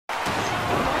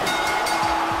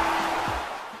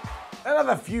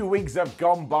Another few weeks have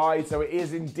gone by, so it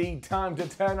is indeed time to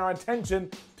turn our attention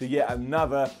to yet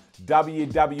another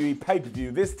WWE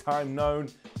pay-per-view, this time known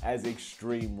as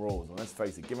Extreme Rules. And let's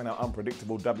face it, given how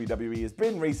unpredictable WWE has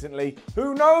been recently,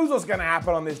 who knows what's going to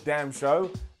happen on this damn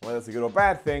show? Whether it's a good or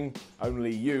bad thing,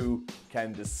 only you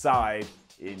can decide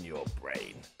in your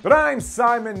brain. But I'm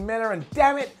Simon Miller, and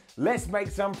damn it, let's make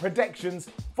some predictions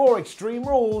for Extreme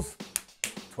Rules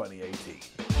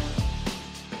 2018.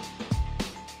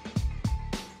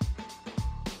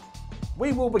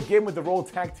 We will begin with the Raw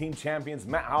Tag Team Champions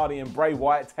Matt Hardy and Bray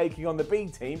Wyatt taking on the B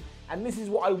Team, and this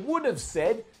is what I would have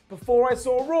said before I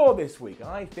saw Raw this week.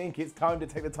 I think it's time to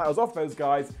take the titles off those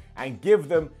guys and give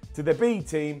them to the B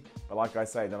Team. But like I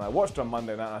say, then I watched on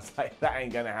Monday night and I say, that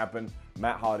ain't going to happen.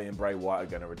 Matt Hardy and Bray Wyatt are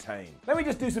going to retain. Let me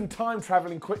just do some time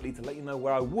traveling quickly to let you know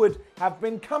where I would have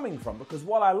been coming from, because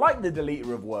while I like the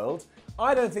Deleter of Worlds,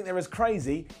 I don't think they're as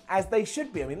crazy as they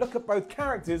should be. I mean, look at both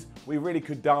characters. We really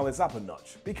could dial this up a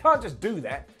notch. But you can't just do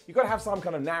that. You've got to have some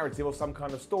kind of narrative or some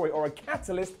kind of story or a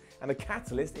catalyst. And the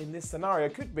catalyst in this scenario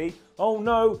could be, oh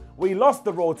no, we lost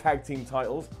the Raw Tag Team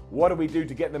titles. What do we do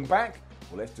to get them back?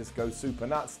 Well, let's just go super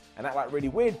nuts and act like really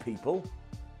weird people.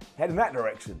 Head in that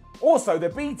direction. Also, the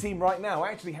B Team right now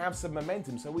actually have some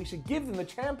momentum, so we should give them the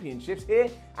championships here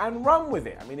and run with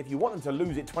it. I mean, if you want them to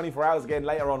lose it 24 hours again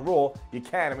later on Raw, you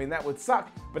can. I mean, that would suck,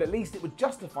 but at least it would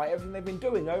justify everything they've been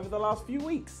doing over the last few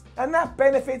weeks. And that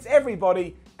benefits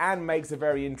everybody and makes a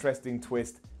very interesting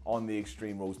twist on the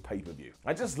Extreme Rules pay-per-view.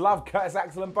 I just love Curtis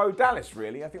Axel and Bo Dallas,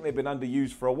 really. I think they've been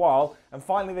underused for a while, and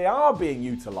finally they are being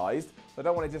utilised. So I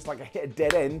don't want to just hit a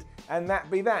dead end and that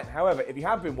be that. However, if you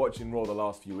have been watching Raw the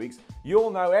last few weeks,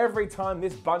 you'll know every time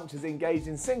this bunch has engaged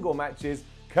in single matches,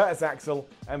 Curtis Axel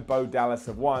and Bo Dallas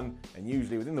have won, and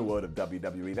usually within the world of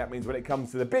WWE, that means when it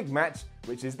comes to the big match,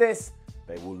 which is this,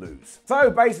 they will lose. So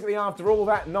basically, after all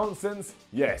that nonsense,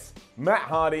 yes, Matt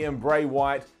Hardy and Bray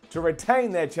Wyatt to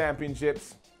retain their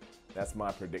championships. That's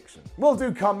my prediction. We'll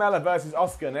do Carmella versus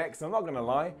Asuka next. I'm not going to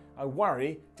lie, I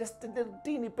worry just a little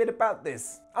teeny bit about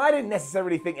this. I didn't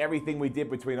necessarily think everything we did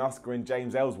between Asuka and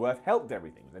James Ellsworth helped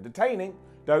everything. It was entertaining,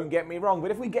 don't get me wrong,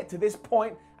 but if we get to this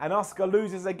point and Asuka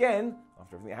loses again,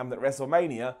 after everything that happened at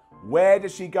WrestleMania, where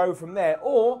does she go from there?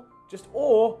 Or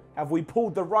have we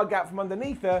pulled the rug out from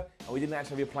underneath her and we didn't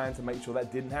actually have a plan to make sure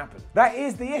that didn't happen? That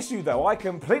is the issue though. I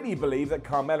completely believe that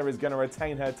Carmella is going to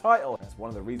retain her title. That's one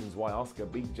of the reasons why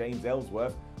Asuka beat James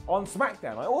Ellsworth on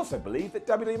SmackDown. I also believe that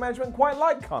WWE management quite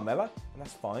like Carmella, and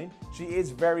that's fine. She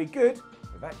is very good,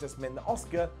 but that just meant that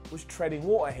Asuka was treading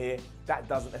water here. That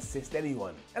doesn't assist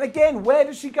anyone. And again, where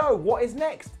does she go? What is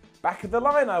next? Back of the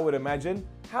line, I would imagine.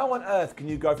 How on earth can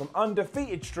you go from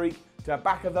undefeated streak to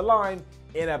back of the line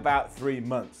in about 3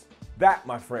 months? That,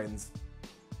 my friends,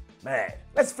 man.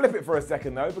 Let's flip it for a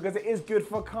second though, because it is good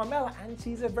for Carmella and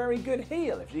she's a very good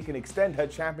heel. If she can extend her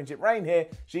championship reign here,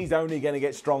 she's only going to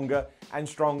get stronger and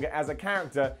stronger as a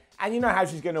character. And you know how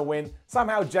she's going to win.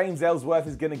 Somehow James Ellsworth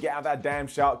is going to get out of that damn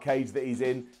shark cage that he's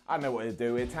in. I don't know what to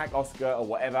do. Attack Asuka or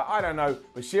whatever. I don't know.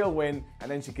 But she'll win. And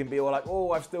then she can be all like,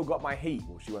 oh, I've still got my heat.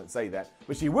 Well, she won't say that.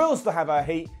 But she will still have her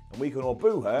heat. And we can all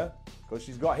boo her because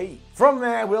she's got heat. From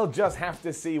there, we'll just have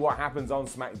to see what happens on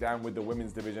SmackDown with the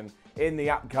women's division in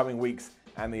the upcoming weeks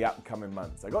and the upcoming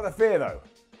months. I got the fear, though.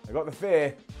 I got the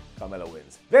fear. Carmella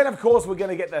wins. Then, of course, we're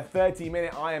going to get the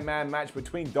 30-minute Iron Man match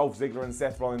between Dolph Ziggler and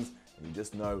Seth Rollins. You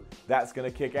just know that's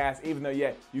going to kick ass, even though,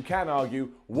 yeah, you can argue,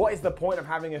 what is the point of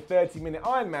having a 30-minute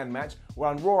Iron Man match where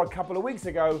on Raw a couple of weeks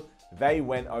ago, they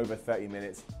went over 30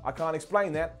 minutes. I can't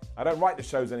explain that. I don't write the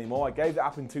shows anymore. I gave that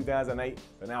up in 2008,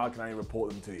 but now I can only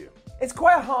report them to you. It's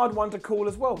quite a hard one to call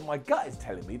as well. My gut is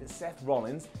telling me that Seth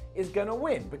Rollins is going to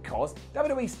win because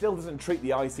WWE still doesn't treat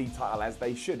the IC title as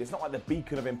they should. It's not like the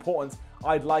beacon of importance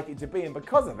I'd like it to be, and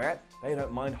because of that, they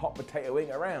don't mind hot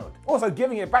potatoing around. Also,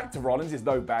 giving it back to Rollins is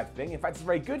no bad thing. In fact, it's a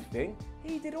very good thing.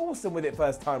 He did awesome with it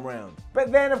first time round.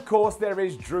 But then, of course, there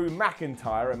is Drew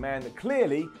McIntyre, a man that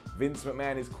clearly Vince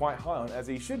McMahon is quite high on, as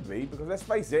he should be, because let's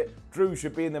face it, Drew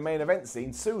should be in the main event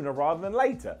scene sooner rather than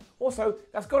later. Also,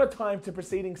 that's got a time to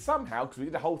proceeding somehow, because we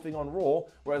did the whole thing on Raw,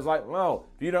 where it's like, well,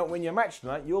 if you don't win your match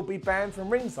tonight, you'll be banned from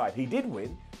ringside. He did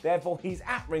win, therefore he's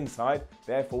at ringside,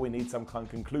 therefore we need some kind of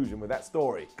conclusion with that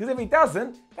story. Because if he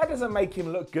doesn't, that doesn't make him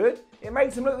look good, it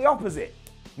makes him look the opposite.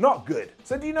 Not good.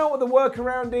 So do you know what the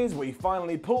workaround is? We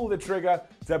finally pull the trigger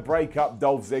to break up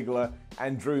Dolph Ziggler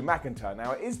and Drew McIntyre.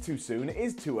 Now, it is too soon, it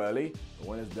is too early, but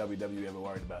when has WWE ever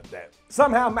worried about that?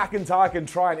 Somehow McIntyre can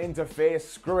try and interfere,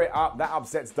 screw it up, that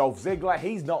upsets Dolph Ziggler,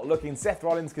 he's not looking, Seth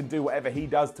Rollins can do whatever he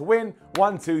does to win,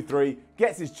 1, 2, 3,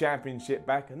 gets his championship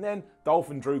back, and then Dolph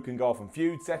and Drew can go off and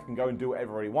feud, Seth can go and do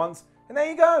whatever he wants, and there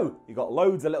you go. You got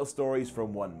loads of little stories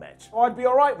from one match. I'd be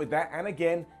alright with that, and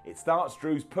again, it starts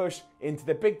Drew's push into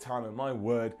the big time, and my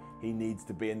word, he needs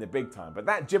to be in the big time. But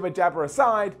that jibber jabber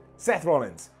aside, Seth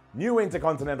Rollins, new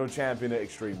Intercontinental Champion at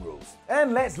Extreme Rules.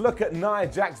 And let's look at Nia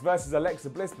Jax versus Alexa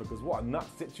Bliss, because what a nut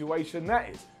situation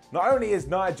that is. Not only is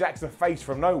Nia Jax a face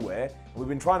from nowhere, and we've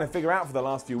been trying to figure out for the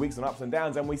last few weeks on ups and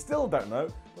downs, and we still don't know,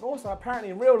 but also apparently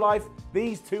in real life,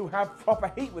 these two have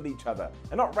proper heat with each other.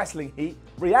 And not wrestling heat,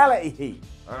 reality heat.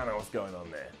 I don't know what's going on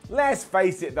there. Let's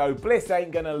face it though, Bliss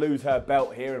ain't gonna lose her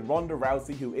belt here, and Ronda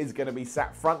Rousey, who is gonna be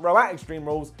sat front row at Extreme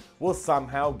Rules, will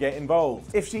somehow get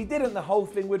involved. If she didn't, the whole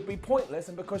thing would be pointless,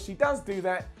 and because she does do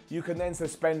that, you can then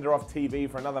suspend her off TV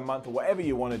for another month or whatever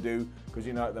you want to do, because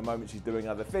you know at the moment she's doing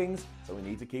other things, so we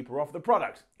need to keep her off the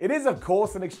product. It is of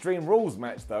course an Extreme Rules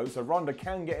match though, so Ronda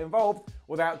can get involved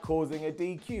without causing a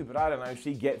DQ, but I don't know,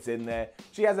 she gets in there,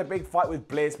 she has a big fight with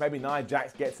Bliss, maybe Nia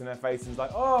Jax gets in her face and is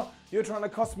like, oh, you're trying to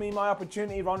cost me my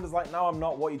opportunity. Ronda's like, no, I'm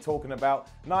not, what are you talking about?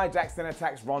 Nia Jax then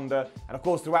attacks Ronda, and of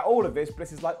course throughout all of this,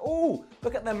 Bliss is like, oh,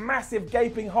 look at the massive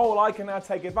gaping hole I can now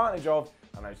take advantage of.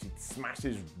 I know she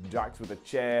smashes Jax with a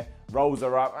chair, rolls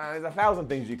her up, and there's 1,000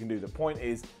 things you can do. The point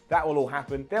is, that will all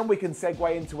happen. Then we can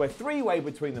segue into a three-way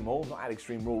between them all, not at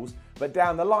Extreme Rules, but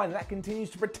down the line. And that continues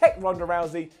to protect Ronda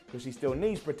Rousey, because she still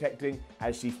needs protecting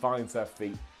as she finds her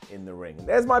feet in the ring. And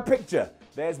there's my picture.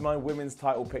 There's my women's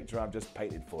title picture I've just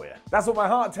painted for you. That's what my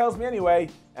heart tells me anyway,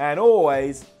 and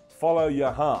always follow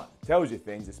your heart. Tells you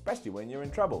things, especially when you're in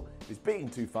trouble. If it's beating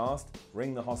too fast,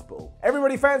 ring the hospital.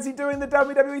 Everybody fancy doing the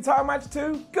WWE title match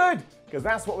too? Good, because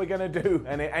that's what we're gonna do,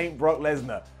 and it ain't Brock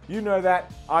Lesnar. You know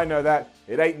that, I know that,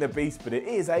 it ain't the Beast, but it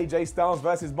is AJ Styles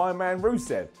versus my man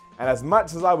Rusev. And as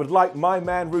much as I would like my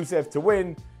man Rusev to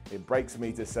win, it breaks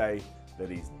me to say that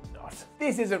he's not.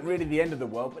 This isn't really the end of the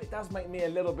world, but it does make me a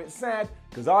little bit sad,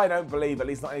 because I don't believe, at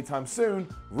least not anytime soon,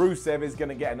 Rusev is going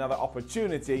to get another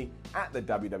opportunity at the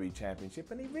WWE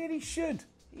Championship, and he really should.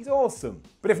 He's awesome.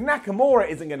 But if Nakamura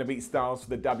isn't going to beat Styles for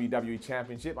the WWE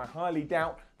Championship, I highly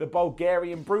doubt the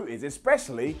Bulgarian Brute is,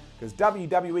 especially because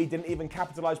WWE didn't even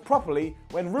capitalize properly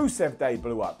when Rusev Day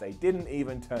blew up. They didn't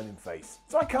even turn him face.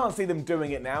 So I can't see them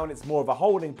doing it now, and it's more of a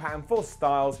holding pattern for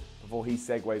Styles before he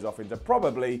segues off into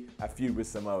probably a feud with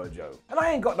Samoa Joe. And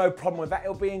I ain't got no problem with that.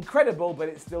 It'll be incredible, but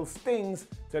it still stings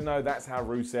to know that's how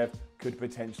Rusev could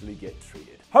potentially get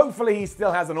treated. Hopefully he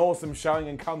still has an awesome showing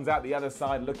and comes out the other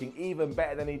side looking even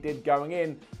better than he did going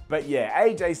in. But yeah,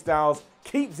 AJ Styles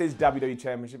keeps his WWE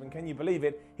Championship, and can you believe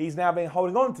it? He's now been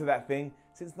holding on to that thing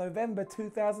since November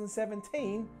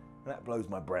 2017. And that blows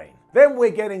my brain. Then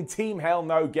we're getting Team Hell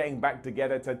No getting back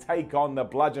together to take on the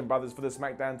Bludgeon Brothers for the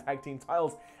SmackDown Tag Team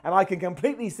titles. And I can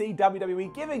completely see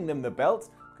WWE giving them the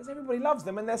belts because everybody loves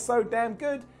them and they're so damn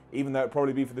good. Even though it'd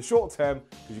probably be for the short term,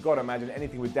 because you've got to imagine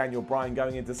anything with Daniel Bryan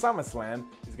going into SummerSlam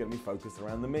is going to be focused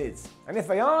around The Miz. And if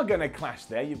they are going to clash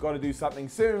there, you've got to do something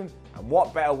soon. And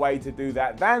what better way to do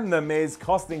that than The Miz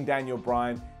costing Daniel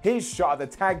Bryan his shot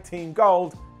at the tag team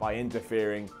gold by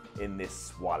interfering in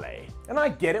this swale. And I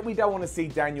get it, we don't want to see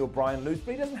Daniel Bryan lose,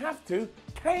 but he doesn't have to.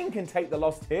 Kane can take the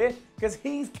loss here because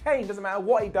he's Kane. Doesn't matter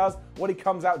what he does, what he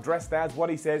comes out dressed as, what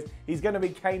he says, he's going to be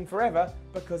Kane forever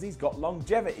because he's got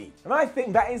longevity. And I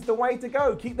think that is the way to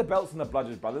go. Keep the belts on the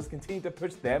Bludgeon Brothers, continue to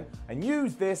push them, and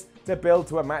use this to build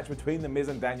to a match between The Miz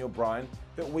and Daniel Bryan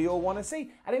that we all want to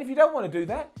see. And then if you don't want to do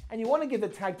that, and you want to give the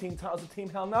tag team titles to Team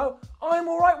Hell No, I'm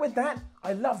alright with that.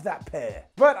 I love that pair.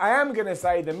 But I am going to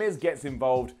say The Miz gets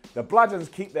involved, the Bludgeons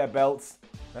keep their belts,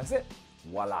 that's it.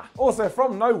 Voila. Also,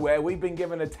 from nowhere, we've been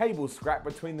given a table scrap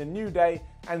between the New Day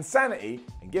and Sanity,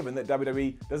 and given that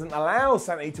WWE doesn't allow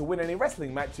Sanity to win any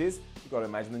wrestling matches, you've got to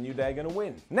imagine the New Day are going to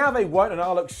win. Now they won't, and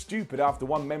I'll look stupid after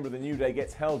one member of the New Day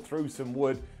gets held through some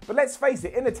wood, but let's face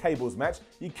it, in a tables match,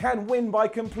 you can win by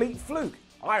complete fluke.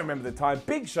 I remember the time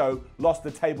Big Show lost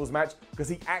the tables match because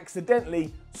he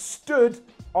accidentally stood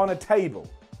on a table.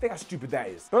 Think how stupid that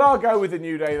is. But I'll go with the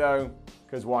New Day though,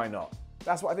 because why not?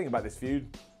 That's what I think about this feud.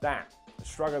 That. A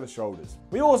shrug of the shoulders.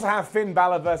 We also have Finn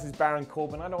Balor versus Baron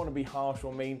Corbin. I don't want to be harsh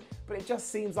or mean, but it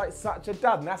just seems like such a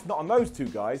dud. And that's not on those two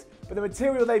guys, but the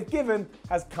material they've given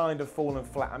has kind of fallen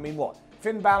flat. I mean, what?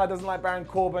 Finn Balor doesn't like Baron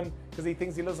Corbin because he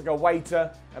thinks he looks like a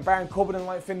waiter, and Baron Corbin doesn't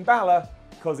like Finn Balor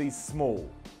because he's small.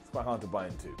 It's quite hard to buy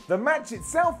into. The match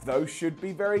itself, though, should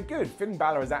be very good. Finn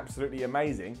Balor is absolutely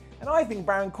amazing, and I think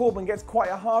Baron Corbin gets quite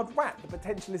a hard rap. The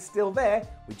potential is still there.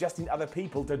 We just need other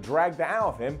people to drag that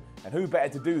out of him, and who better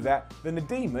to do that than the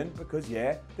Demon, because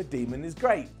yeah, the Demon is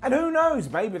great. And who knows,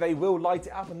 maybe they will light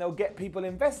it up and they'll get people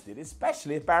invested,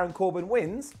 especially if Baron Corbin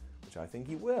wins, which I think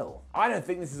he will. I don't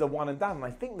think this is a one and done, and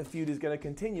I think the feud is going to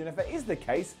continue, and if that is the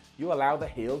case, you allow the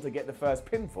heel to get the first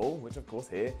pinfall, which of course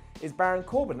here is Baron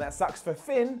Corbin. That sucks for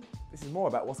Finn. This is more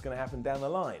about what's going to happen down the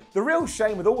line. The real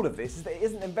shame with all of this is that it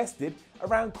isn't invested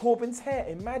around Corbin's hair.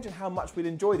 Imagine how much we'd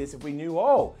enjoy this if we knew,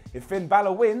 oh, if Finn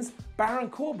Balor wins, Baron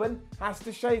Corbin has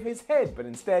to shave his head, but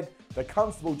instead, the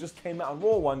Constable just came out on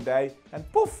Raw one day,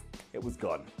 and poof, it was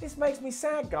gone. This makes me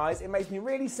sad, guys. It makes me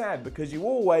really sad because you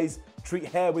always treat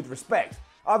hair with respect.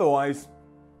 Otherwise,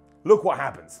 look what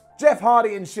happens. Jeff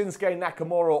Hardy and Shinsuke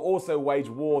Nakamura also wage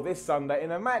war this Sunday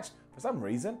in a match, for some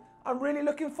reason, I'm really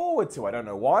looking forward to. I don't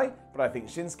know why, but I think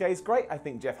Shinsuke's great. I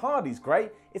think Jeff Hardy's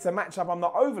great. It's a matchup I'm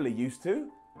not overly used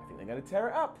to. I think they're going to tear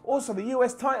it up. Also, the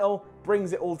US title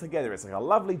brings it all together. It's like a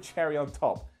lovely cherry on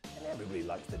top, and everybody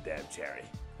likes the damn cherry.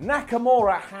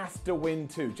 Nakamura has to win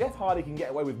too. Jeff Hardy can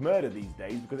get away with murder these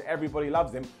days because everybody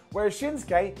loves him, whereas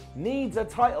Shinsuke needs a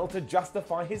title to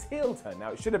justify his heel turn.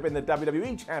 Now, it should have been the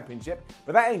WWE Championship,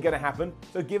 but that ain't gonna happen,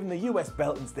 so give him the US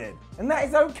belt instead. And that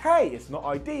is okay. It's not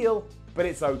ideal, but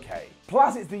it's okay.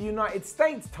 Plus, it's the United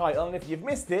States title, and if you've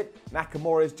missed it,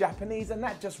 Nakamura is Japanese, and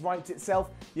that just writes itself.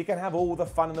 You can have all the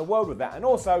fun in the world with that. And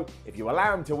also, if you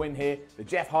allow him to win here, the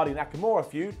Jeff Hardy-Nakamura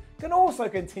feud can also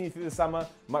continue through the summer,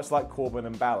 much like Corbin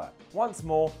and Balor. Once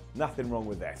more, nothing wrong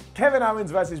with that. Kevin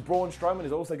Owens versus Braun Strowman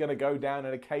is also going to go down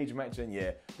in a cage match, and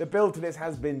yeah, the build to this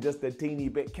has been just a teeny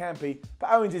bit campy,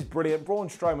 but Owens is brilliant. Braun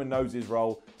Strowman knows his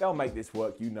role. They'll make this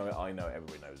work. You know it, I know it,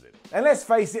 everybody knows it. And let's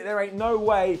face it, there ain't no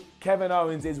way Kevin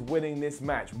Owens is winning this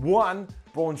match. One,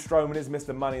 Braun Strowman is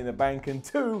Mr. Money in the Bank, and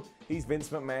two, he's Vince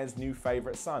McMahon's new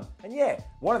favourite son. And yeah,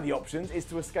 one of the options is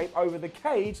to escape over the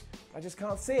cage, but I just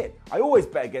can't see it. I always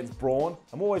bet against Braun.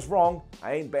 I'm always wrong.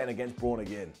 I ain't betting against Braun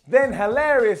again. Then,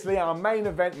 hilariously, our main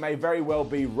event may very well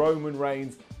be Roman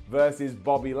Reigns versus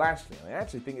Bobby Lashley. I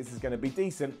actually think this is going to be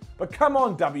decent, but come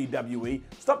on WWE,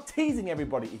 stop teasing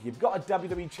everybody. If you've got a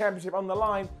WWE Championship on the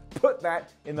line, put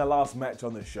that in the last match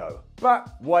on the show.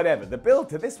 But whatever, the build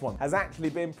to this one has actually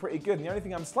been pretty good, and the only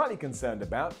thing I'm slightly concerned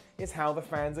about is how the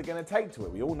fans are going to take to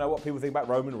it. We all know what people think about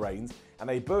Roman Reigns, and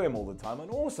they boo him all the time,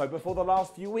 and also before the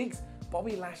last few weeks,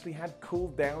 Bobby Lashley had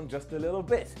cooled down just a little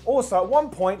bit. Also, at one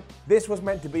point, this was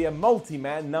meant to be a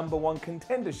multi-man #1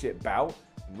 contendership bout.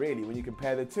 Really, when you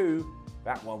compare the two,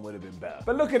 that one would have been better.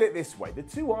 But look at it this way, the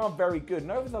two are very good,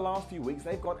 and over the last few weeks,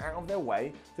 they've gone out of their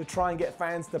way to try and get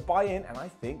fans to buy in, and I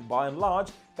think, by and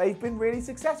large, they've been really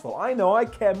successful. I know I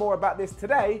care more about this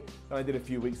today than I did a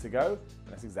few weeks ago,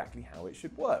 and that's exactly how it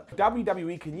should work.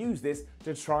 WWE can use this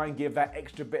to try and give that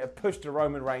extra bit of push to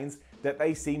Roman Reigns that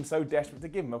they seem so desperate to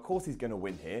give him. Of course he's going to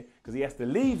win here, because he has to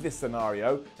leave this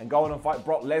scenario and go on and fight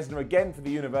Brock Lesnar again for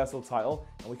the Universal title,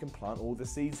 and we can plant all the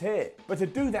seeds here. But to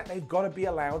do that, they've got to be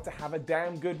allowed to have a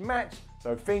damn good match.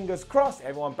 So fingers crossed,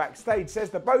 everyone backstage says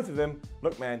to both of them,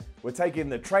 look man, we're taking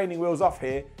the training wheels off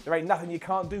here. There ain't nothing you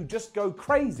can't do. Just go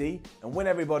crazy and win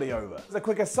everybody over. As a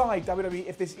quick aside, WWE,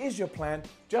 if this is your plan,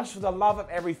 just for the love of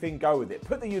everything, go with it.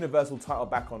 Put the Universal title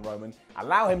back on Roman.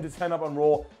 Allow him to turn up on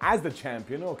Raw as the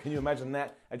champion, or can you imagine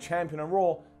that? A champion on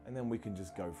Raw, and then we can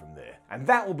just go from there. And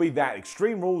that will be that.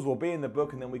 Extreme Rules will be in the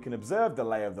book, and then we can observe the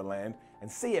lay of the land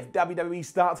and see if WWE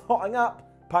starts hotting up,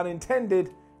 pun intended,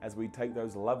 as we take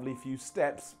those lovely few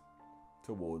steps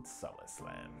towards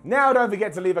SummerSlam. Now, don't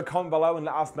forget to leave a comment below and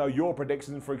let us know your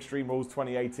predictions for Extreme Rules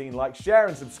 2018. Like, share,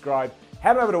 and subscribe.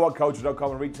 Head over to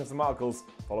WhatCulture.com and read us some articles.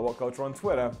 Follow WhatCulture on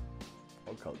Twitter,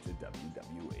 WhatCulture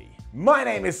WWE. My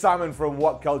name is Simon from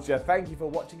WhatCulture. Thank you for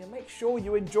watching, and make sure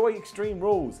you enjoy Extreme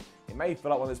Rules. It may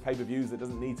feel like one of those pay-per-views that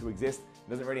doesn't need to exist.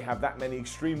 It doesn't really have that many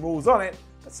Extreme Rules on it,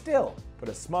 but still, put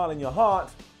a smile in your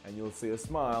heart, and you'll see a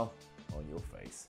smile on your face.